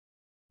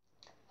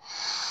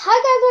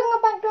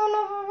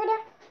another video.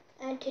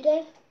 And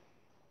today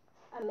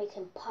I'm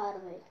making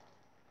pottery.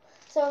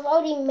 So I've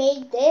already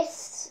made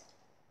this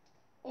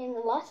in the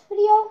last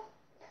video,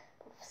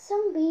 but for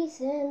some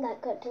reason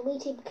that got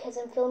deleted because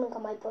I'm filming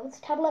on my brother's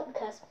tablet,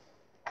 because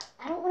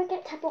I don't want to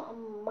get tablet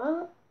on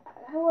my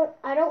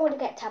I don't want to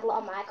get tablet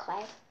on my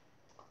clay.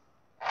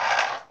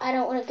 I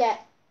don't want to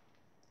get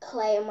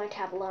clay on my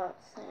tablet,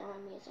 so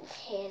I'm using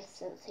his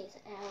since he's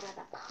out of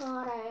the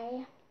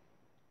party.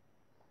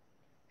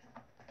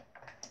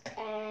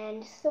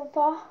 And so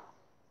far,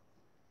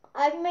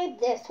 I've made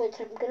this, which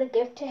I'm going to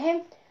give to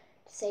him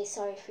to say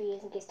sorry for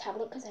using his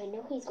tablet, because I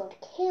know he's going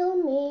to kill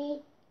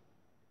me.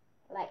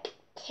 Like,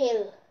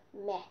 kill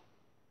me.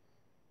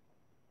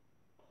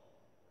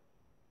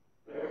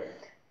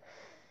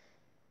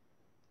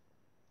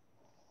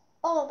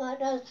 Oh my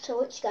god, that's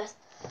so much, guys.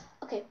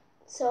 Okay,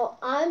 so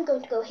I'm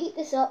going to go heat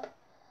this up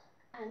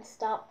and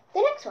start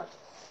the next one.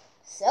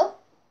 So,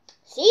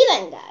 see you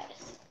then,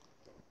 guys.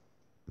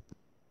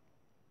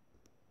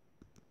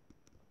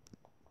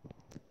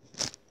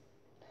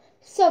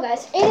 So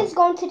guys, it is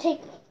going to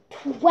take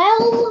 12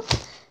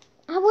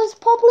 hours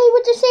probably,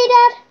 would you say,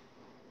 Dad?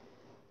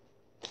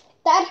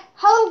 Dad,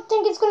 how long do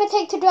you think it's going to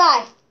take to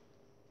dry?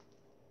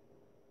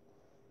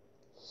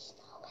 He's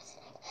not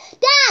listening.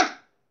 Dad!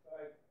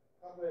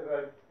 Probably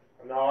about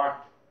an hour.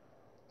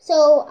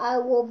 So I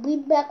will be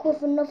back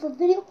with another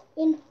video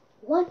in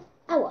 1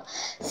 hour.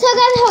 So guys,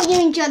 I hope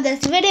you enjoyed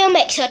this video.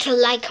 Make sure to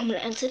like,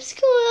 comment and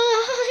subscribe.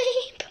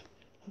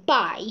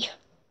 Bye.